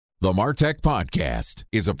The MarTech Podcast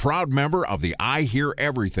is a proud member of the I Hear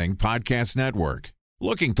Everything Podcast Network.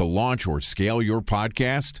 Looking to launch or scale your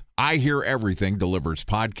podcast? I Hear Everything delivers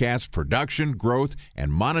podcast production, growth,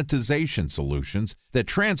 and monetization solutions that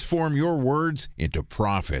transform your words into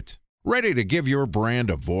profit. Ready to give your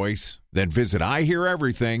brand a voice? Then visit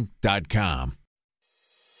iheareverything.com.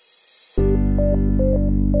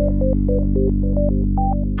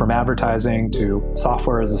 From advertising to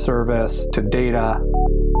software as a service to data.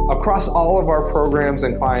 Across all of our programs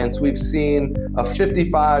and clients, we've seen a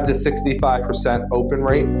 55 to 65% open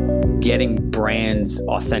rate. Getting brands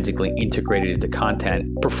authentically integrated into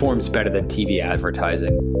content performs better than TV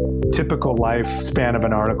advertising. Typical lifespan of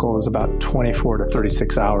an article is about 24 to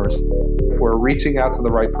 36 hours. If we're reaching out to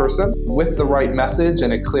the right person with the right message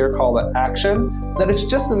and a clear call to action, then it's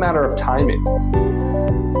just a matter of timing.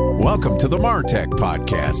 Welcome to the MarTech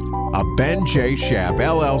Podcast, a Ben J. Schaap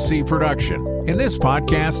LLC production. In this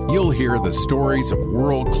podcast, you'll hear the stories of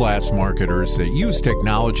world-class marketers that use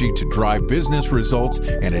technology to drive business results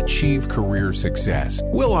and achieve career success.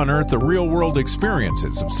 We'll unearth the real-world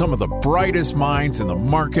experiences of some of the brightest minds in the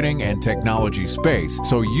marketing and technology space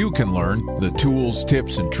so you can learn the tools,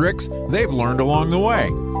 tips, and tricks they've learned along the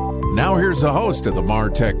way. Now here's the host of the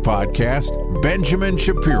MarTech Podcast, Benjamin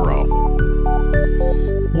Shapiro.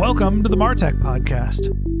 Welcome to the MarTech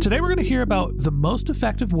Podcast. Today we're going to hear about the most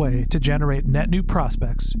effective way to generate net new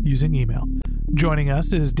prospects using email. Joining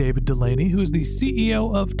us is David Dulany, who is the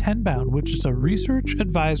CEO of Tenbound, which is a research,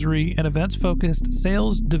 advisory, and events-focused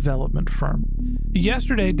sales development firm.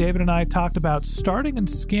 Yesterday, David and I talked about starting and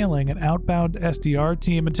scaling an outbound SDR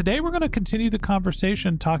team, and today we're going to continue the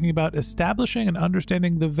conversation talking about establishing and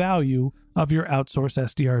understanding the value of your outsourced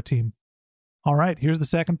SDR team. All right, here's the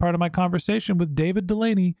second part of my conversation with David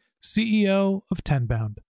Dulany, CEO of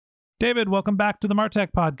Tenbound. David, welcome back to the MarTech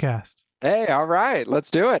Podcast. Hey, all right,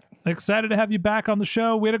 let's do it. Excited to have you back on the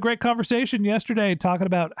show. We had a great conversation yesterday talking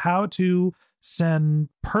about how to send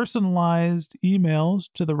personalized emails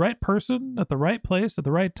to the right person at the right place at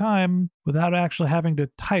the right time without actually having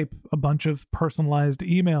to type a bunch of personalized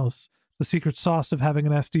emails. The secret sauce of having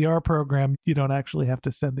an SDR program, you don't actually have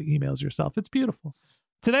to send the emails yourself. It's beautiful.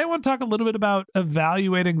 Today, I want to talk a little bit about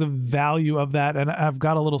evaluating the value of that, and I've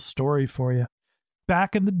got a little story for you.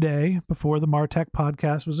 Back in the day, before the MarTech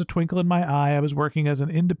Podcast was a twinkle in my eye, I was working as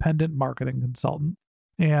an independent marketing consultant.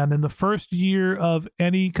 And in the first year of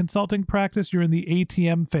any consulting practice, you're in the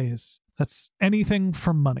ATM phase. That's anything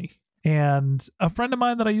for money. And a friend of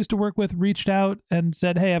mine that I used to work with reached out and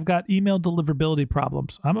said, hey, I've got email deliverability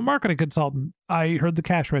problems. I'm a marketing consultant. I heard the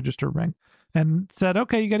cash register ring. And said,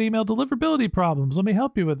 okay, you got email deliverability problems. Let me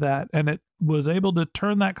help you with that. And it was able to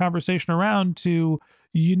turn that conversation around to,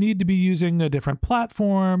 you need to be using a different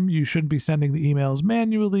platform. You shouldn't be sending the emails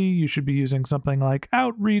manually. You should be using something like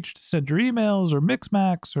Outreach to send your emails, or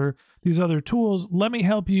Mixmax, or these other tools. Let me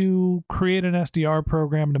help you create an SDR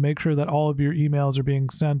program to make sure that all of your emails are being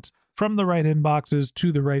sent from the right inboxes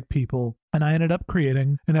to the right people. And I ended up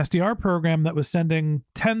creating an SDR program that was sending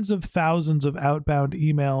tens of thousands of outbound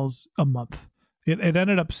emails a month. It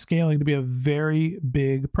ended up scaling to be a very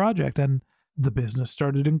big project, and the business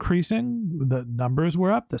started increasing. The numbers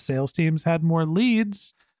were up. The sales teams had more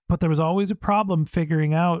leads, but there was always a problem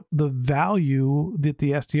figuring out the value that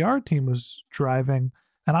the SDR team was driving.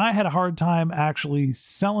 And I had a hard time actually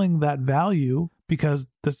selling that value because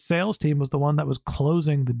the sales team was the one that was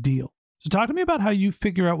closing the deal. So talk to me about how you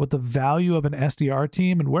figure out what the value of an SDR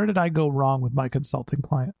team, and where did I go wrong with my consulting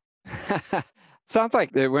client? Sounds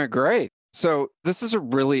like it went great. So this is a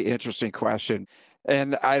really interesting question.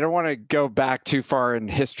 And I don't want to go back too far in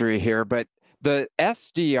history here, but the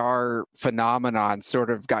SDR phenomenon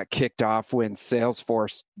sort of got kicked off when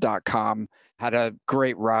Salesforce.com had a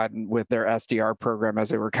great run with their SDR program as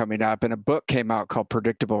they were coming up. And a book came out called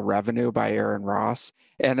Predictable Revenue by Aaron Ross.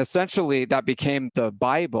 And essentially that became the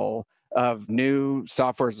Bible of new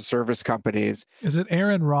software as a service companies. Is it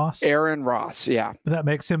Aaron Ross? Aaron Ross, yeah. That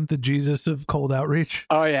makes him the Jesus of cold outreach.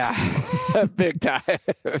 Oh, yeah. Big time.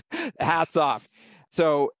 Hats off.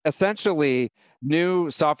 So essentially,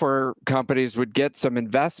 new software companies would get some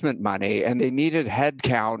investment money and they needed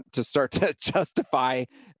headcount to start to justify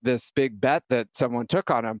this big bet that someone took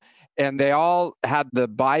on them. And they all had the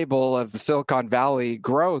Bible of the Silicon Valley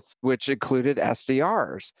growth, which included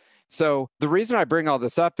SDRs. So the reason I bring all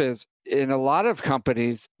this up is in a lot of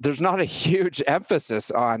companies, there's not a huge emphasis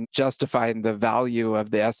on justifying the value of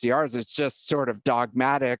the SDRs. It's just sort of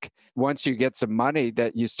dogmatic. Once you get some money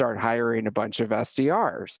that you start hiring a bunch of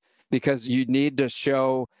SDRs because you need to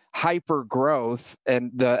show hyper growth,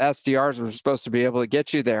 and the SDRs were supposed to be able to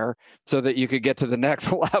get you there so that you could get to the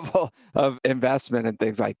next level of investment and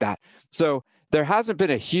things like that. So there hasn't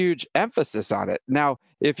been a huge emphasis on it. Now,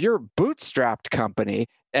 if you're a bootstrapped company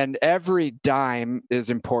and every dime is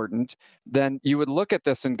important, then you would look at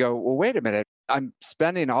this and go, well, wait a minute, I'm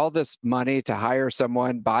spending all this money to hire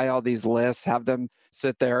someone, buy all these lists, have them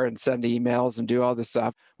sit there and send emails and do all this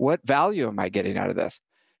stuff. What value am I getting out of this?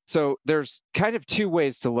 So there's kind of two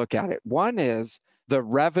ways to look at it. One is the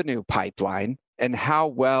revenue pipeline and how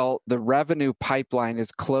well the revenue pipeline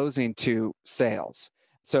is closing to sales.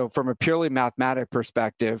 So from a purely mathematic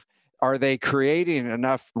perspective, are they creating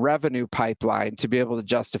enough revenue pipeline to be able to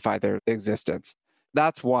justify their existence?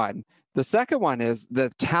 That's one. The second one is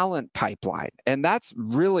the talent pipeline. And that's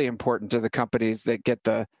really important to the companies that get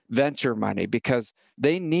the venture money because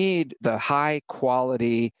they need the high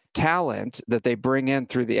quality talent that they bring in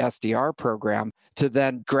through the SDR program to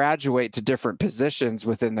then graduate to different positions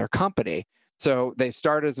within their company. So they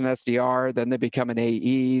start as an SDR, then they become an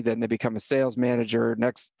AE, then they become a sales manager.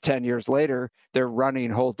 Next 10 years later, they're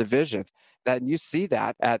running whole divisions. And you see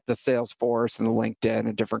that at the Salesforce and the LinkedIn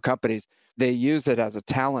and different companies. They use it as a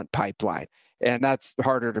talent pipeline. And that's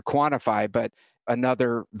harder to quantify, but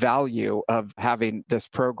another value of having this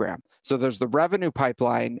program. So there's the revenue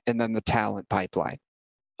pipeline and then the talent pipeline.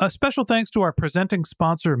 A special thanks to our presenting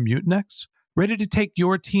sponsor, Mutinex. Ready to take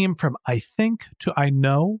your team from I think to I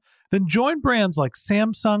know? Then join brands like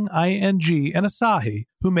Samsung, ING, and Asahi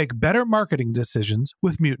who make better marketing decisions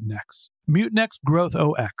with Mutinex. Mutinex Growth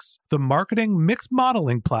OX, the marketing mix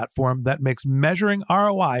modeling platform that makes measuring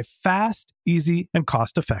ROI fast, easy, and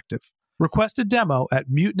cost-effective. Request a demo at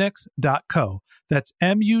mutinex.co. That's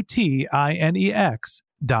MUTINEX.co.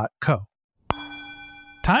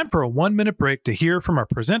 Time for a 1-minute break to hear from our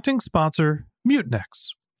presenting sponsor,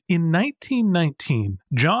 Mutinex. In 1919,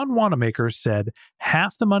 John Wanamaker said,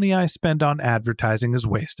 "Half the money I spend on advertising is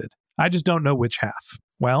wasted. I just don't know which half."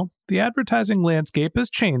 Well, the advertising landscape has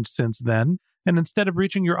changed since then, and instead of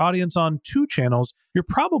reaching your audience on 2 channels, you're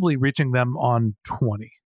probably reaching them on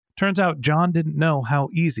 20. Turns out John didn't know how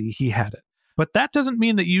easy he had it. But that doesn't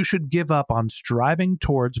mean that you should give up on striving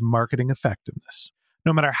towards marketing effectiveness.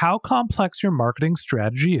 No matter how complex your marketing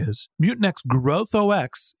strategy is, Mutinex Growth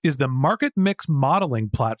OX is the market mix modeling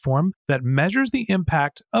platform that measures the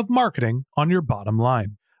impact of marketing on your bottom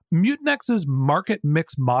line. Mutinex's market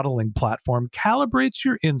mix modeling platform calibrates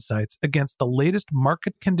your insights against the latest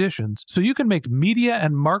market conditions so you can make media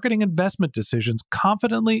and marketing investment decisions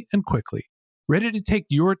confidently and quickly. Ready to take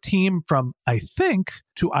your team from I think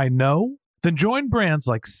to I know? Then join brands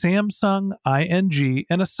like Samsung, ING,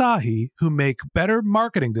 and Asahi who make better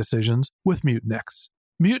marketing decisions with Mutinex.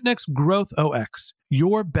 Mutinex Growth OX.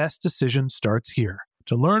 Your best decision starts here.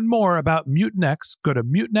 To learn more about Mutinex, go to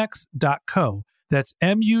mutinex.co. That's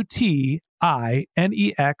MUTINEX.co.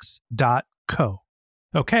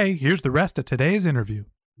 Okay, here's the rest of today's interview.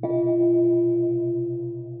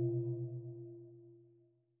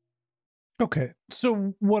 Okay,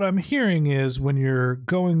 so what I'm hearing is when you're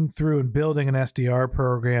going through and building an SDR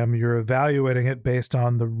program, you're evaluating it based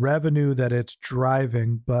on the revenue that it's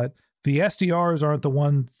driving, but the SDRs aren't the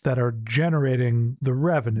ones that are generating the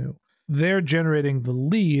revenue. They're generating the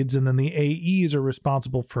leads, and then the AEs are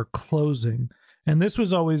responsible for closing. And this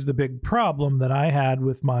was always the big problem that I had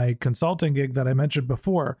with my consulting gig that I mentioned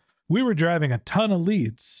before. We were driving a ton of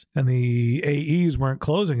leads and the AEs weren't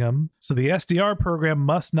closing them. So the SDR program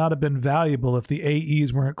must not have been valuable if the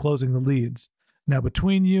AEs weren't closing the leads. Now,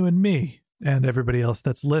 between you and me and everybody else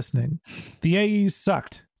that's listening, the AEs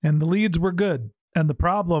sucked and the leads were good. And the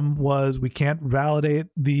problem was we can't validate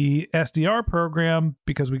the SDR program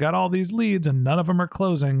because we got all these leads and none of them are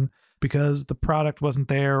closing because the product wasn't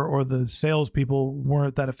there or the salespeople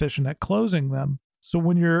weren't that efficient at closing them. So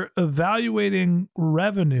when you're evaluating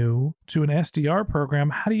revenue to an SDR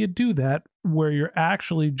program, how do you do that where you're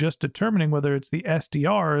actually just determining whether it's the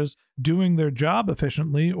SDRs doing their job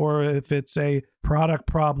efficiently or if it's a product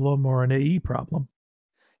problem or an AE problem?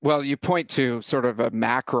 Well, you point to sort of a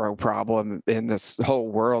macro problem in this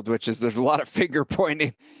whole world, which is there's a lot of finger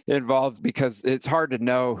pointing involved because it's hard to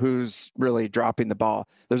know who's really dropping the ball.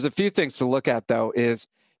 There's a few things to look at, though, is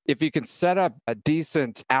if you can set up a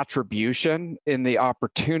decent attribution in the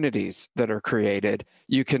opportunities that are created,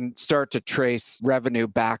 you can start to trace revenue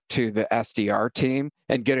back to the SDR team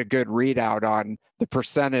and get a good readout on the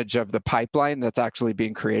percentage of the pipeline that's actually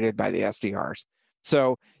being created by the SDRs.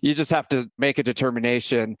 So you just have to make a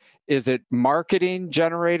determination. Is it marketing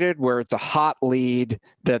generated where it's a hot lead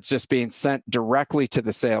that's just being sent directly to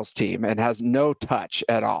the sales team and has no touch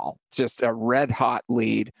at all? It's just a red hot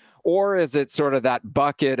lead. Or is it sort of that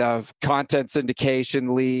bucket of content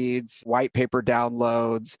syndication leads, white paper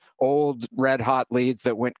downloads, old red hot leads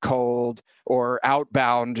that went cold, or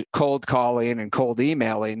outbound cold calling and cold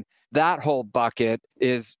emailing? That whole bucket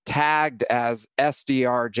is tagged as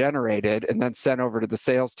SDR generated and then sent over to the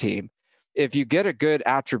sales team. If you get a good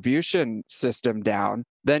attribution system down,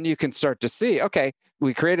 then you can start to see, okay,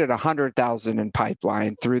 we created 100,000 in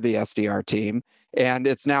pipeline through the SDR team, and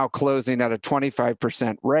it's now closing at a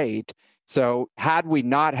 25% rate. So had we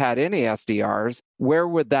not had any SDRs, where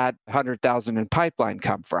would that 100,000 in pipeline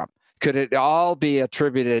come from? Could it all be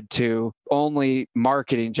attributed to only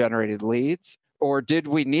marketing generated leads? Or did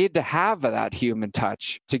we need to have that human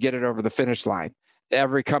touch to get it over the finish line?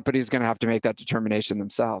 Every company is going to have to make that determination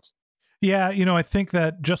themselves. Yeah, I think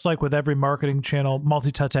that just like with every marketing channel,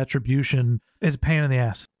 multi-touch attribution is a pain in the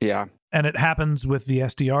ass. Yeah. And it happens with the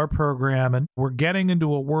SDR program. And we're getting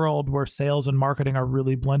into a world where sales and marketing are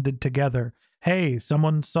really blended together. Hey,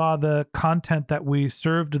 someone saw the content that we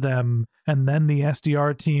served them, and then the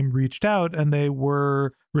SDR team reached out and they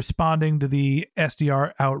were responding to the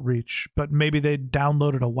SDR outreach, but maybe they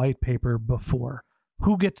downloaded a white paper before.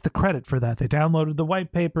 Who gets the credit for that? They downloaded the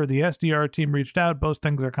white paper, the SDR team reached out, both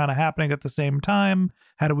things are kind of happening at the same time.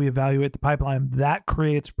 How do we evaluate the pipeline? That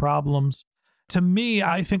creates problems. To me,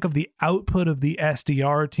 I think of the output of the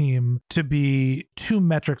SDR team to be two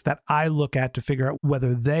metrics that I look at to figure out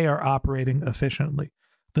whether they are operating efficiently.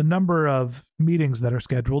 The number of meetings that are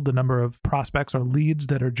scheduled, the number of prospects or leads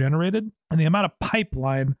that are generated, and the amount of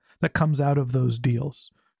pipeline that comes out of those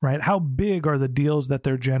deals, right? How big are the deals that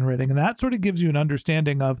they're generating? And that sort of gives you an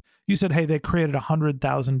understanding of, you said, hey, they created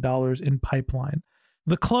 $100,000 in pipeline.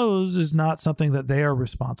 The close is not something that they are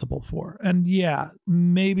responsible for. And yeah,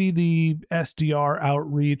 maybe the SDR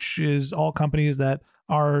outreach is all companies that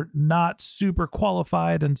are not super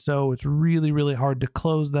qualified. And so it's really, really hard to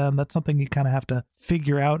close them. That's something you kind of have to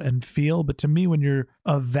figure out and feel. But to me, when you're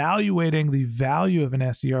evaluating the value of an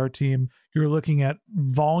SDR team, you're looking at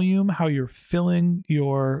volume, how you're filling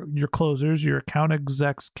your closers, your account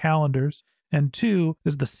execs' calendars. And two,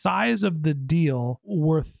 is the size of the deal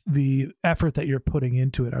worth the effort that you're putting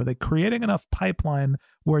into it? Are they creating enough pipeline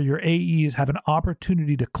where your AEs have an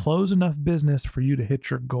opportunity to close enough business for you to hit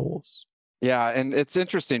your goals? Yeah, and it's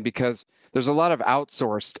interesting because there's a lot of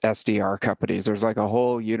outsourced SDR companies. There's like a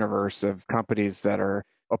whole universe of companies that are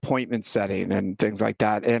appointment setting and things like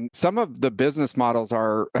that. And some of the business models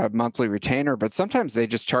are a monthly retainer, but sometimes they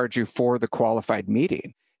just charge you for the qualified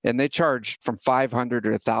meeting. And they charge from $500 to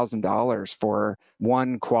 $1,000 for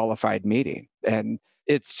one qualified meeting. And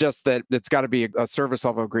it's just that it's got to be a service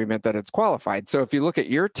level agreement that it's qualified. So if you look at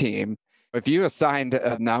your team, if you assigned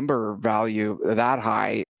a number value that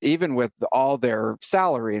high, even with all their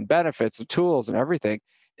salary and benefits and tools and everything,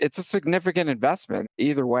 it's a significant investment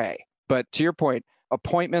either way. But to your point,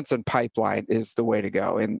 appointments and pipeline is the way to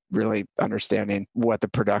go in really understanding what the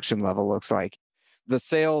production level looks like. The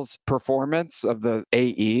sales performance of the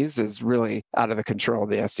AEs is really out of the control of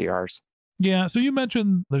the SDRs. Yeah. So you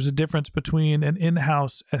mentioned there's a difference between an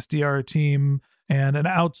in-house SDR team and an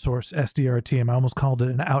outsourced SDR team. I almost called it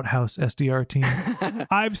an outhouse SDR team.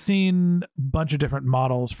 I've seen a bunch of different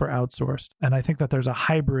models for outsourced, and I think that there's a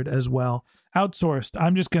hybrid as well. Outsourced,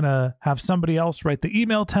 I'm just going to have somebody else write the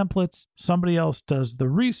email templates, somebody else does the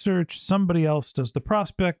research, somebody else does the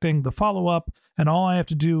prospecting, the follow-up, and all I have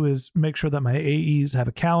to do is make sure that my AEs have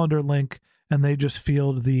a calendar link and they just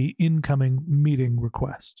field the incoming meeting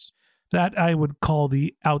requests. That I would call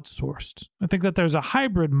the outsourced. I think that there's a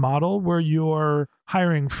hybrid model where you're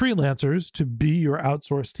hiring freelancers to be your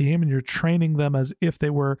outsourced team and you're training them as if they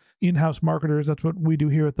were in-house marketers. That's what we do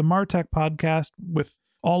here at the MarTech podcast with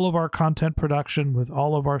all of our content production, with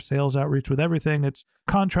all of our sales outreach, with everything. It's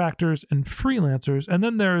contractors and freelancers. And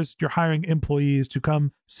then you're hiring employees to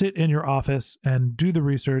come sit in your office and do the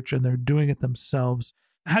research, and they're doing it themselves.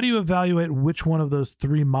 How do you evaluate which one of those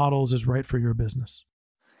three models is right for your business?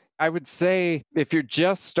 I would say if you're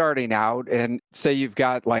just starting out and say you've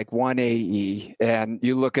got like one AE and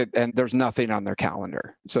you look at, and there's nothing on their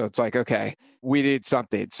calendar. So it's like, okay, we need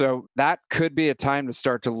something. So that could be a time to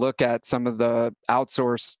start to look at some of the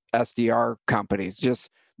outsourced SDR companies.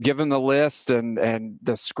 Just give them the list and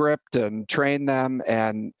the script and train them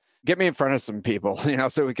and get me in front of some people,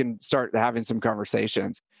 so we can start having some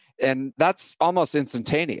conversations. And that's almost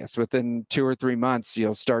instantaneous. Within 2 or 3 months,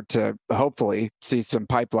 you'll start to hopefully see some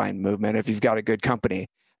pipeline movement if you've got a good company.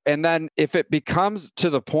 And then if it becomes to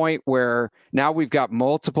the point where now we've got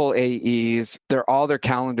multiple AEs, all their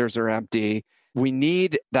calendars are empty, we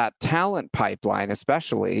need that talent pipeline,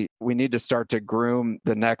 especially. We need to start to groom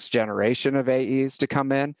the next generation of AEs to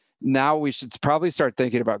come in. Now we should probably start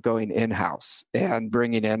thinking about going in-house and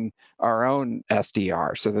bringing in our own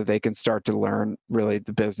SDR so that they can start to learn really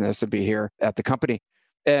the business and be here at the company.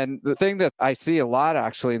 And the thing that I see a lot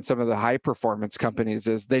actually in some of the high performance companies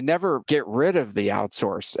is they never get rid of the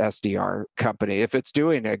outsourced SDR company. If it's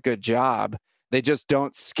doing a good job, they just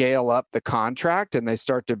don't scale up the contract and they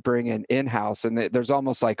start to bring in-house. And there's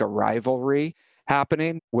almost like a rivalry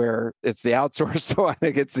happening where it's the outsourced one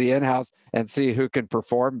that gets the in-house and see who can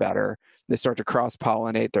perform better. They start to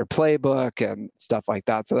cross-pollinate their playbook and stuff like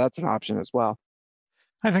that. So that's an option as well.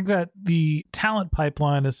 I think that the talent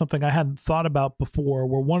pipeline is something I hadn't thought about before,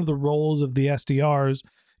 where one of the roles of the SDRs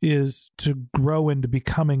is to grow into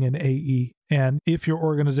becoming an AE. And if your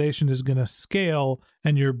organization is going to scale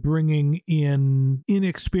and you're bringing in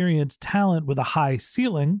inexperienced talent with a high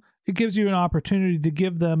ceiling, it gives you an opportunity to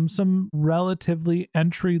give them some relatively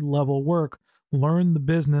entry-level work, learn the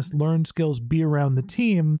business, learn skills, be around the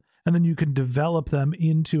team, and then you can develop them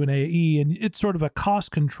into an AE. And it's sort of a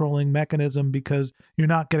cost-controlling mechanism because you're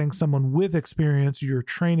not getting someone with experience, you're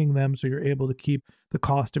training them so you're able to keep the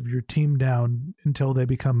cost of your team down until they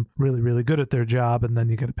become really, really good at their job, and then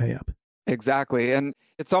you get to pay up. Exactly. And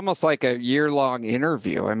it's almost like a year-long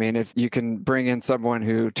interview. I mean, if you can bring in someone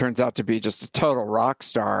who turns out to be just a total rock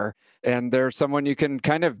star, and they're someone you can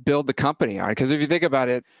kind of build the company on. Because if you think about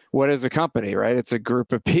it, what is a company, right? It's a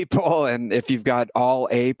group of people. And if you've got all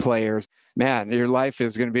A players, man, your life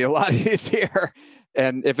is going to be a lot easier.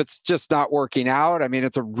 And if it's just not working out, I mean,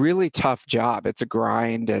 it's a really tough job. It's a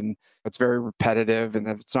grind and it's very repetitive. And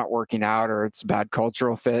if it's not working out or it's a bad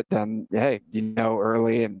cultural fit, then hey, you know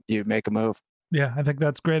early and you make a move. Yeah, I think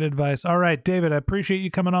that's great advice. All right, David, I appreciate you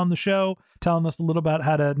coming on the show, telling us a little about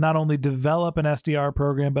how to not only develop an SDR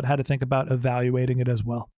program, but how to think about evaluating it as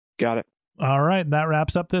well. Got it. All right, and that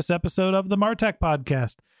wraps up this episode of the MarTech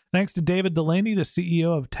Podcast. Thanks to David Dulany, the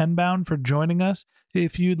CEO of Tenbound, for joining us.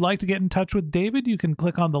 If you'd like to get in touch with David, you can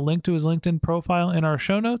click on the link to his LinkedIn profile in our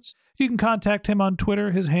show notes. You can contact him on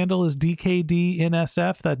Twitter. His handle is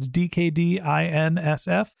DKDNSF. That's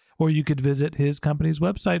DKDINSF. Or you could visit his company's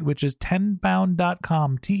website, which is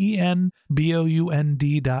tenbound.com,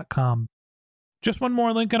 TENBOUND.com. Just one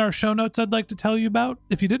more link in our show notes I'd like to tell you about.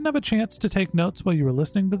 If you didn't have a chance to take notes while you were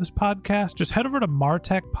listening to this podcast, just head over to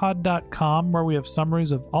martechpod.com, where we have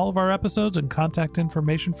summaries of all of our episodes and contact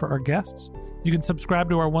information for our guests. You can subscribe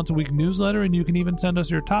to our once-a-week newsletter, and you can even send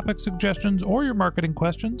us your topic suggestions or your marketing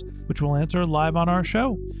questions, which we'll answer live on our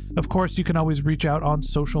show. Of course, you can always reach out on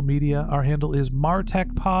social media. Our handle is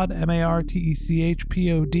MarTechPod,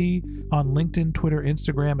 MarTechPod, on LinkedIn, Twitter,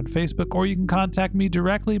 Instagram, and Facebook, or you can contact me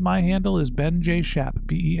directly. My handle is Ben J. Shap,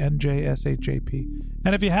 BenJShap.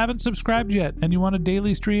 And if you haven't subscribed yet and you want a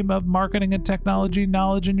daily stream of marketing and technology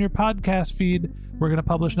knowledge in your podcast feed, we're going to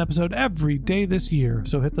publish an episode every day this year.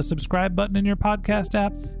 So hit the subscribe button in your podcast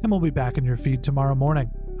app, and we'll be back in your feed tomorrow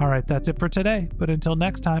morning. All right, that's it for today. But until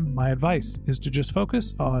next time, my advice is to just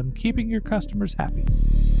focus on keeping your customers happy.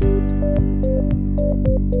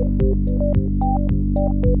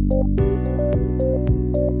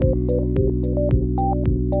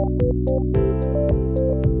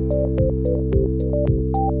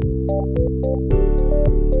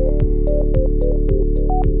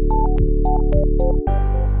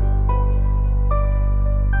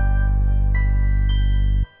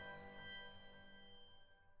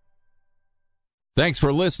 Thanks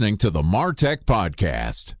for listening to the MarTech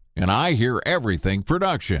Podcast, and I Hear Everything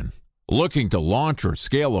production. Looking to launch or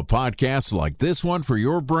scale a podcast like this one for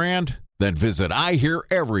your brand? Then visit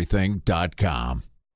iheareverything.com.